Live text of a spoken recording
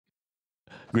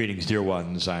Greetings, dear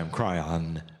ones. I am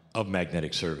Kryon of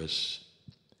Magnetic Service.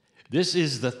 This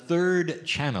is the third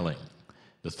channeling,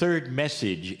 the third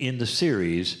message in the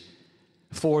series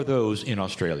for those in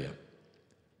Australia.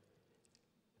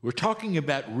 We're talking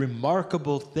about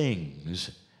remarkable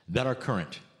things that are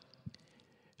current.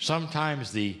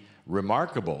 Sometimes the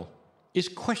remarkable is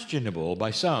questionable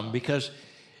by some because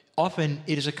often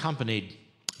it is accompanied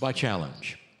by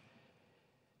challenge.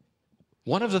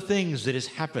 One of the things that is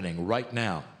happening right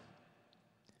now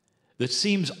that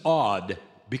seems odd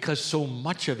because so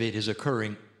much of it is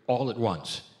occurring all at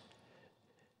once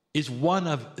is one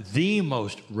of the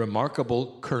most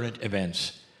remarkable current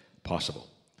events possible.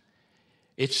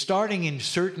 It's starting in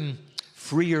certain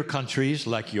freer countries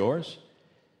like yours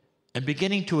and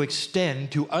beginning to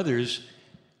extend to others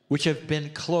which have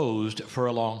been closed for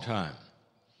a long time.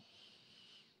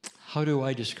 How do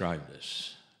I describe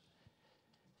this?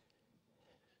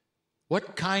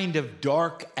 What kind of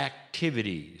dark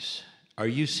activities are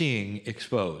you seeing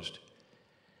exposed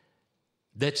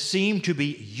that seem to be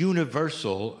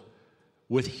universal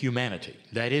with humanity?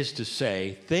 That is to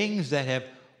say, things that have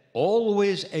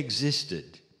always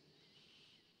existed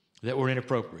that were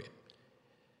inappropriate.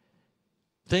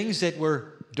 Things that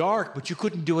were dark, but you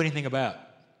couldn't do anything about.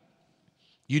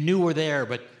 You knew were there,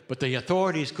 but the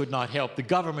authorities could not help, the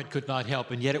government could not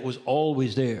help, and yet it was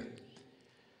always there.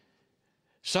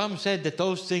 Some said that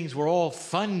those things were all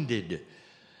funded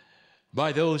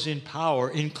by those in power,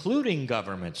 including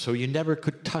governments, so you never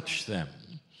could touch them,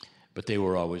 but they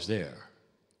were always there.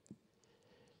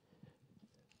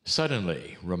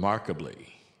 Suddenly,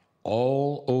 remarkably,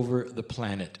 all over the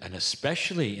planet, and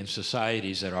especially in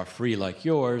societies that are free like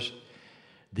yours,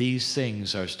 these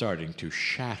things are starting to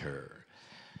shatter.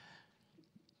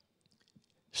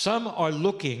 Some are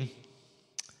looking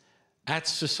at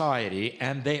society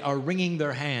and they are wringing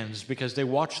their hands because they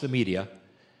watch the media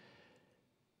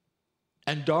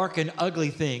and dark and ugly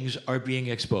things are being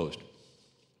exposed.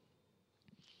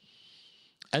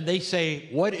 And they say,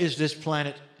 what is this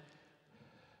planet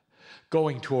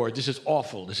going toward? This is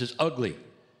awful, this is ugly.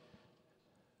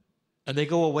 And they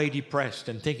go away depressed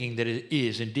and thinking that it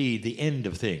is indeed the end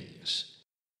of things.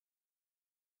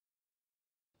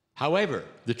 However,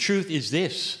 the truth is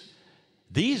this: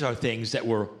 these are things that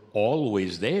were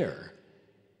always there,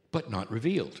 but not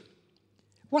revealed.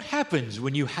 What happens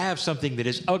when you have something that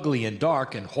is ugly and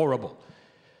dark and horrible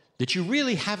that you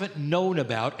really haven't known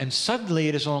about and suddenly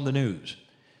it is on the news?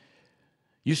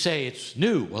 You say it's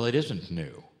new. Well, it isn't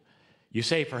new. You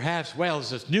say perhaps, well,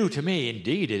 it's new to me.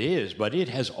 Indeed it is, but it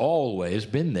has always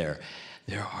been there.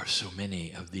 There are so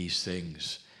many of these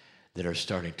things that are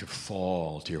starting to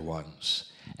fall, dear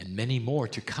ones, and many more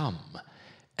to come.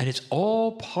 And it's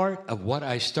all part of what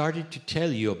I started to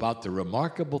tell you about the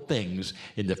remarkable things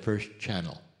in the first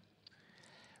channel.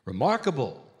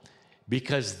 Remarkable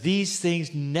because these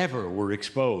things never were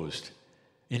exposed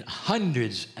in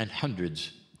hundreds and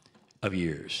hundreds of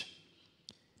years.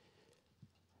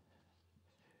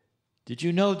 Did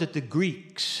you know that the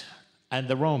Greeks and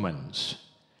the Romans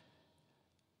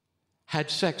had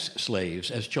sex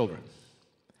slaves as children?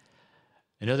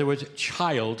 In other words,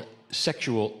 child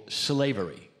sexual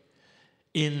slavery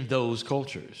in those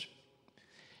cultures.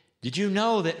 Did you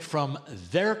know that from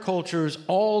their cultures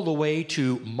all the way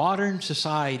to modern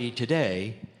society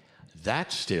today,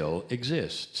 that still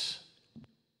exists?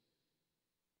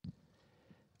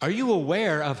 Are you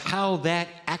aware of how that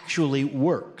actually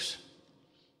works?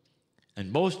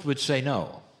 And most would say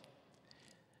no.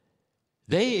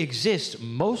 They exist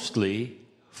mostly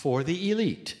for the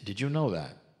elite. Did you know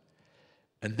that?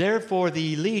 And therefore,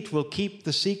 the elite will keep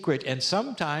the secret, and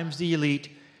sometimes the elite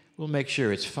will make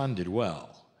sure it's funded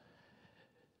well.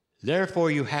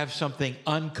 Therefore, you have something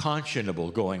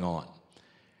unconscionable going on.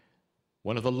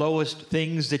 One of the lowest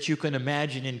things that you can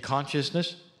imagine in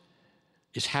consciousness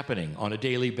is happening on a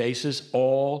daily basis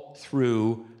all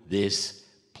through this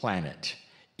planet.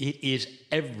 It is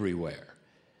everywhere.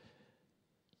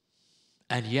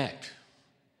 And yet,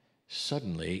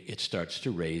 suddenly, it starts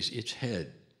to raise its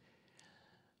head.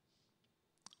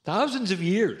 Thousands of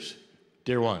years,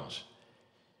 dear ones,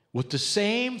 with the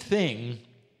same thing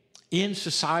in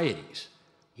societies.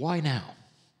 Why now?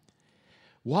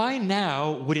 Why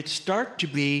now would it start to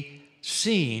be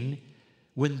seen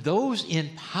when those in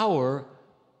power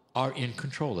are in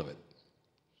control of it?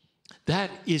 That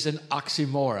is an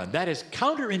oxymoron. That is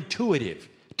counterintuitive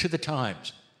to the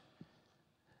times.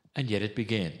 And yet it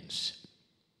begins.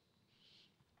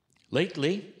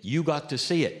 Lately, you got to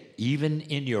see it, even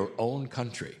in your own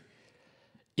country.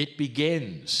 It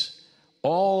begins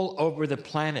all over the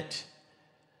planet.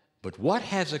 But what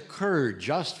has occurred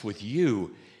just with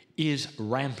you is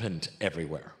rampant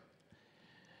everywhere.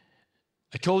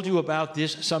 I told you about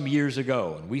this some years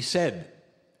ago, and we said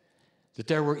that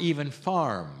there were even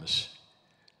farms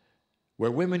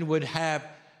where women would have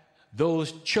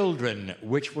those children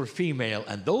which were female,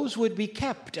 and those would be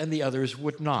kept and the others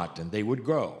would not, and they would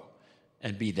grow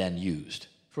and be then used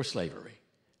for slavery,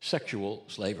 sexual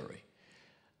slavery.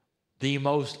 The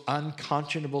most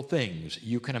unconscionable things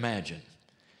you can imagine.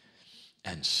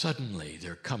 And suddenly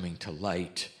they're coming to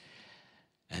light.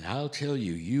 And I'll tell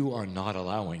you, you are not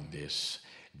allowing this.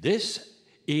 This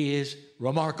is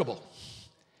remarkable.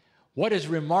 What is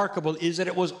remarkable is that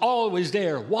it was always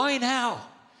there. Why now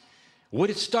would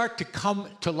it start to come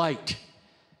to light?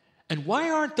 And why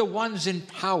aren't the ones in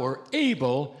power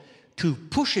able to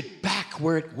push it back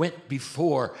where it went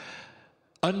before,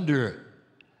 under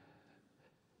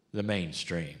the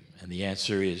mainstream? And the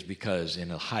answer is because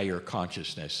in a higher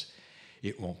consciousness,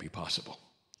 it won't be possible.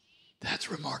 That's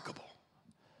remarkable.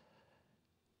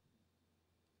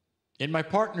 In my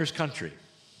partner's country,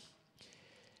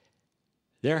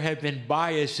 there have been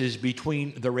biases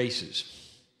between the races,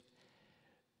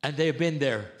 and they have been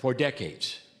there for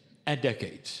decades and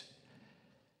decades.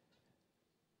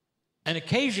 And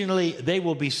occasionally they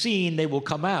will be seen, they will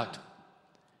come out.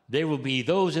 There will be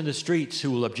those in the streets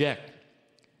who will object.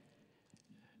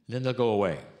 Then they'll go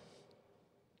away.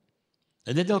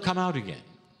 And then they'll come out again.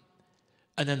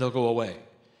 And then they'll go away.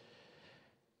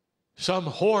 Some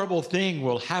horrible thing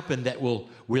will happen that will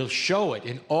show it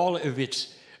in all of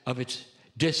its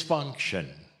dysfunction.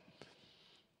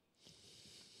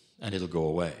 And it'll go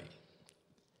away.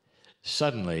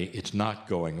 Suddenly, it's not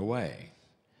going away.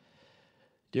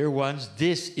 Dear ones,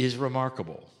 this is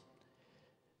remarkable.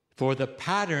 For the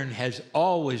pattern has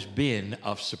always been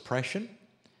of suppression,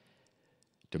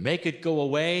 to make it go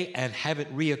away and have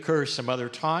it reoccur some other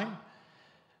time.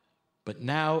 But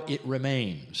now it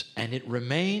remains, and it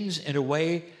remains in a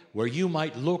way where you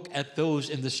might look at those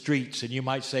in the streets and you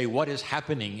might say, what is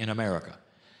happening in America?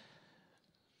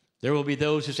 There will be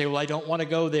those who say, well, I don't want to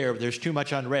go there. There's too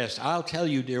much unrest. I'll tell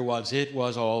you, dear ones, it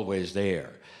was always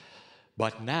there.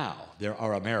 But now there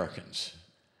are Americans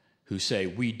who say,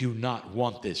 we do not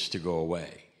want this to go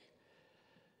away.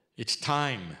 It's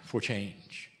time for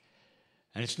change.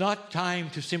 And it's not time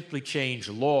to simply change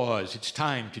laws. It's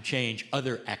time to change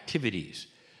other activities.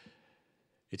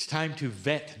 It's time to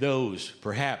vet those,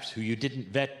 perhaps, who you didn't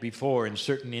vet before in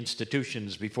certain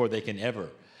institutions before they can ever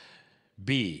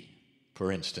be,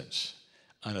 for instance,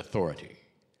 an authority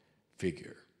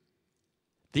figure.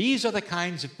 These are the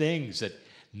kinds of things that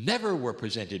never were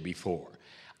presented before.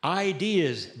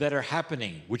 Ideas that are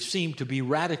happening which seem to be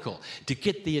radical, to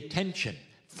get the attention,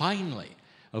 finally,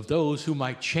 of those who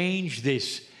might change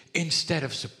this instead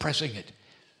of suppressing it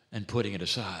and putting it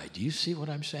aside. Do you see what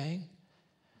I'm saying?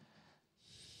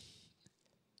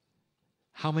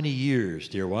 How many years,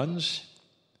 dear ones,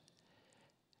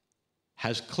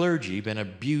 has clergy been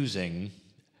abusing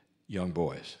young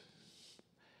boys?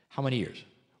 How many years?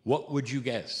 What would you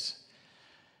guess?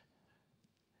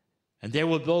 And there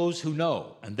were those who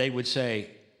know, and they would say,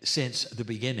 since the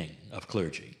beginning of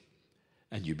clergy.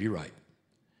 And you'd be right.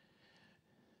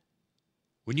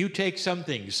 When you take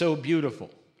something so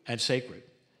beautiful and sacred,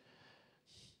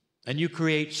 and you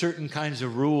create certain kinds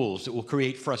of rules that will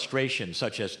create frustration,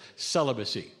 such as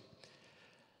celibacy,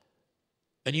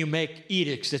 and you make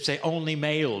edicts that say only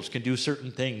males can do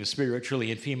certain things spiritually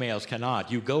and females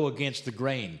cannot, you go against the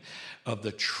grain of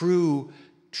the true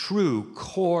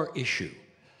core issue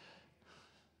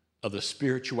of the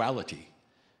spirituality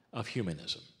of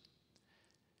humanism.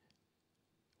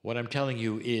 What I'm telling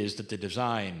you is that the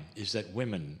design is that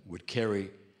women would carry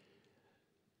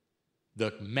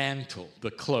the mantle,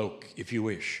 the cloak, if you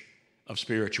wish, of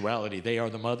spirituality. They are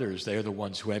the mothers. They are the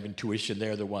ones who have intuition. They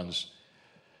are the ones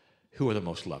who are the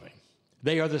most loving.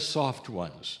 They are the soft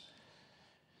ones.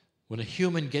 When a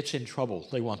human gets in trouble,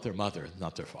 they want their mother,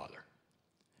 not their father.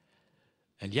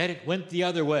 And yet it went the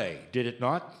other way, did it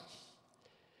not?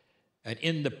 And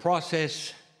in the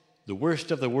process, the worst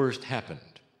of the worst happened.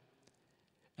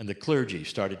 And the clergy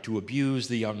started to abuse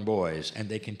the young boys, and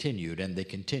they continued, and they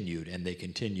continued, and they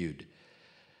continued.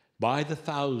 By the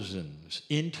thousands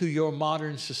into your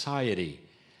modern society,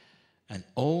 and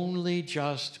only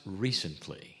just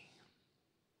recently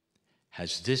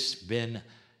has this been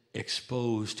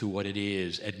exposed to what it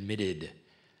is, admitted,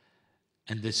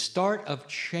 and the start of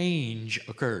change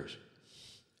occurs.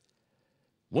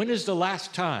 When is the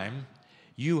last time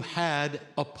you had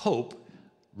a pope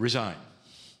resign?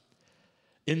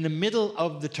 In the middle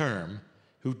of the term,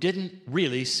 who didn't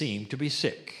really seem to be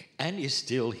sick and is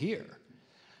still here.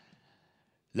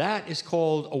 That is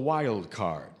called a wild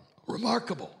card.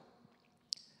 Remarkable.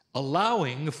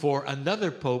 allowing for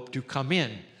another pope to come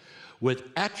in with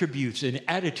attributes and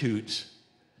attitudes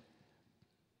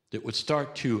that would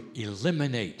start to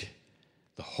eliminate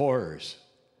the horrors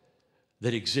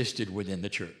that existed within the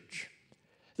church.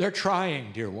 They're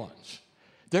trying, dear ones.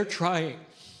 They're trying.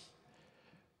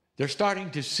 They're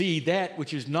starting to see that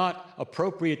which is not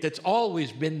appropriate, that's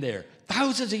always been there.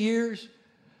 Thousands of years?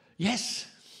 Yes.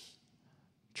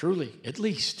 Truly, at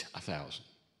least 1,000.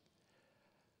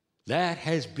 That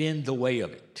has been the way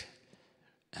of it.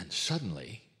 And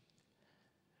suddenly,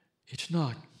 it's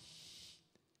not.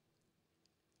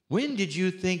 When did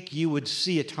you think you would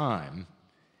see a time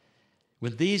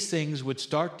when these things would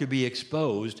start to be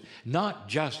exposed, not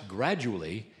just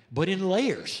gradually, but in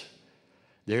layers?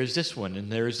 There's this one,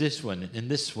 and there's this one, and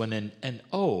this one, and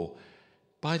oh,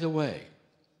 by the way,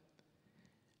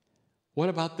 what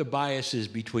about the biases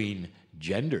between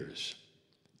genders?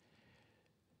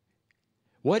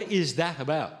 What is that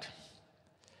about?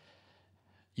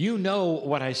 You know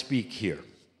what I speak here.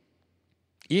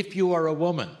 If you are a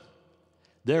woman,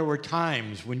 there were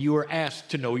times when you were asked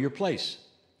to know your place.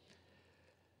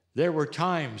 There were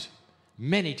times,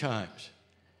 many times,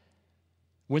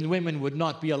 when women would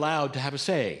not be allowed to have a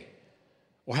say,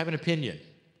 or have an opinion,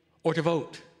 or to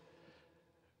vote.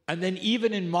 And then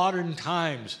even in modern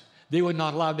times, they were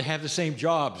not allowed to have the same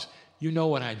jobs. You know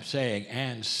what I'm saying.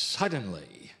 And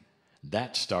suddenly,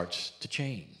 that starts to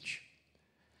change.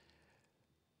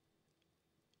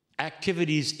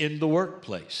 Activities in the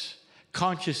workplace,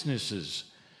 consciousnesses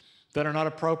that are not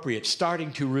appropriate,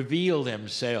 starting to reveal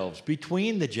themselves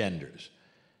between the genders.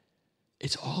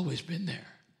 It's always been there.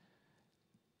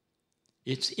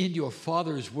 It's in your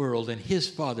father's world and his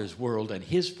father's world and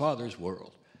his father's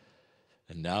world.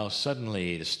 And now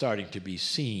suddenly it is starting to be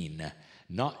seen,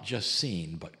 not just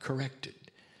seen, but corrected.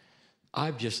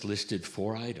 I've just listed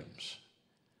 4 items.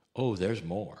 Oh, there's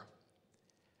more.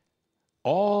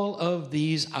 All of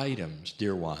these items,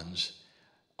 dear ones,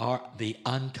 are the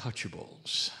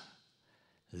untouchables.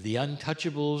 The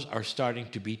untouchables are starting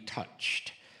to be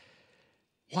touched.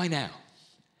 Why now?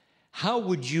 How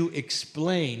would you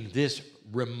explain this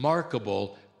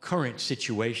remarkable current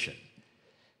situation?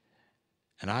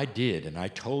 And I did, and I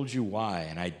told you why,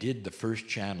 and I did the first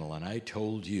channel, and I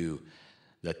told you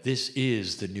that this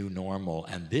is the new normal,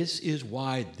 and this is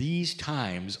why these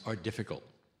times are difficult.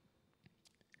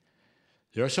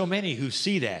 There are so many who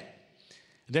see that.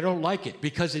 They don't like it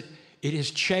because it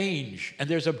is change, and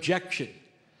there's objection.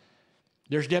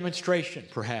 There's demonstration,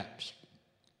 perhaps.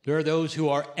 There are those who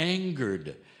are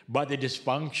angered by the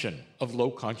dysfunction of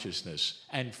low consciousness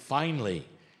and finally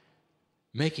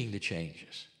making the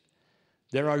changes.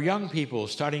 There are young people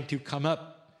starting to come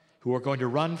up who are going to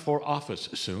run for office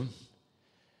soon,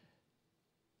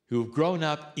 who've grown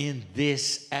up in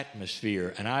this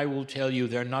atmosphere, and I will tell you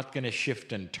they're not going to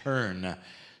shift and turn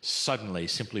suddenly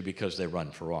simply because they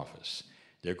run for office.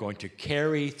 They're going to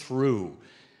carry through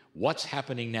what's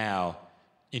happening now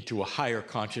into a higher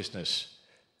consciousness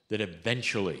that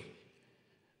eventually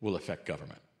will affect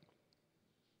government.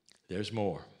 There's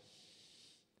more.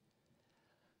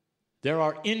 There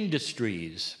are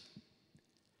industries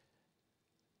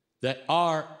that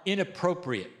are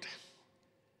inappropriate.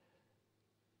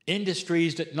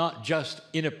 Industries that not just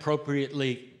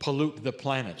inappropriately pollute the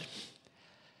planet,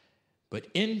 but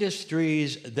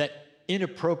industries that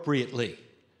inappropriately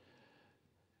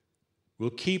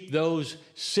will keep those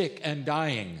sick and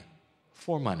dying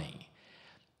for money.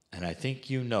 And I think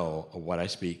you know of what I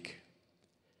speak.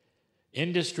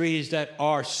 Industries that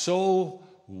are so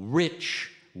rich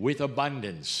with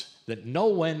abundance that no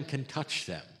one can touch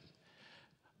them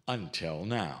until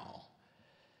now.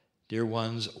 Dear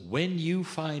ones, when you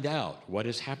find out what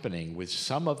is happening with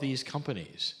some of these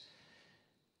companies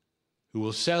who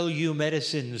will sell you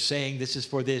medicines saying this is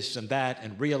for this and that,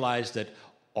 and realize that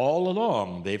all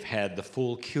along they've had the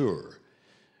full cure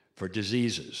for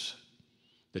diseases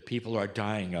that people are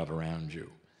dying of around you.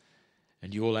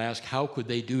 And you will ask, how could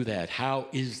they do that? How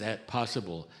is that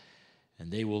possible?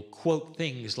 And they will quote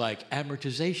things like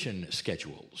amortization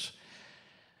schedules,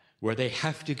 where they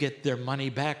have to get their money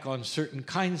back on certain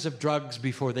kinds of drugs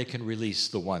before they can release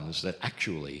the ones that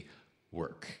actually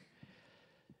work.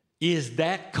 Is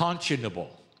that conscionable?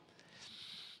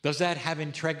 Does that have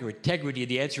integrity?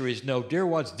 The answer is no. Dear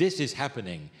ones, this is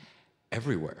happening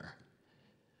everywhere.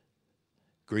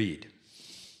 Greed.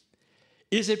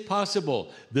 Is it possible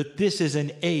that this is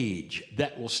an age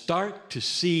that will start to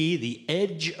see the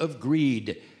edge of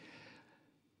greed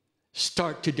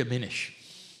start to diminish?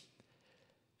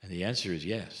 And the answer is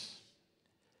yes.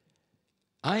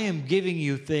 I am giving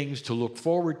you things to look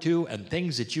forward to and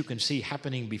things that you can see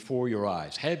happening before your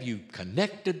eyes. Have you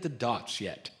connected the dots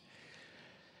yet?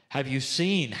 Have you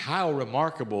seen how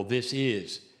remarkable this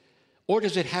is? Or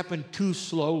does it happen too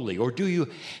slowly? Or do you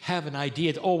have an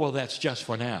idea that, oh, well, that's just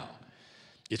for now?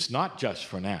 It's not just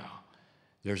for now.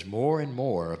 There's more and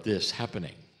more of this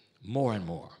happening. More and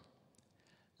more.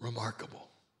 Remarkable.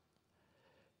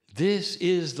 This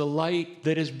is the light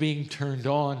that is being turned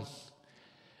on,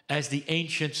 as the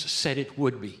ancients said it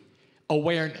would be.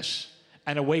 Awareness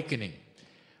and awakening,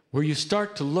 where you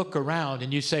start to look around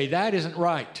and you say, that isn't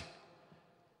right.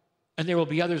 And there will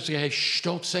be others who say, shh,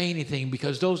 don't say anything,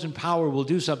 because those in power will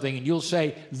do something, and you'll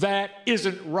say, that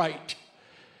isn't right.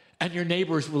 And your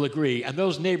neighbors will agree, and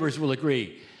those neighbors will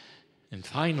agree. And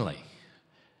finally,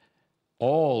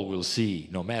 all will see,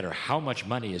 no matter how much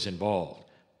money is involved,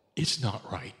 it's not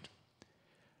right.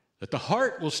 That the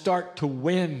heart will start to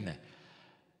win,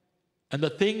 and the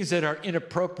things that are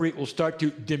inappropriate will start to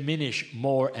diminish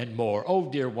more and more. Oh,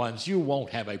 dear ones, you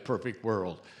won't have a perfect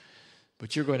world,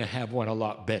 but you're going to have one a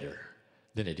lot better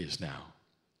than it is now.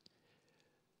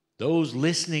 Those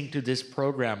listening to this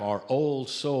program are old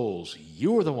souls.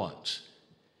 You're the ones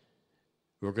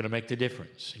who are going to make the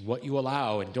difference in what you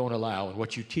allow and don't allow, and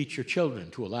what you teach your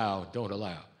children to allow and don't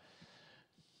allow.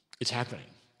 It's happening.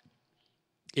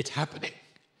 It's happening.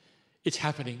 It's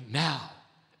happening now,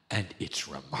 and it's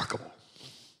remarkable.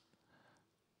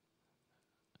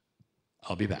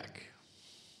 I'll be back.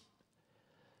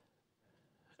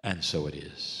 And so it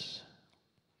is.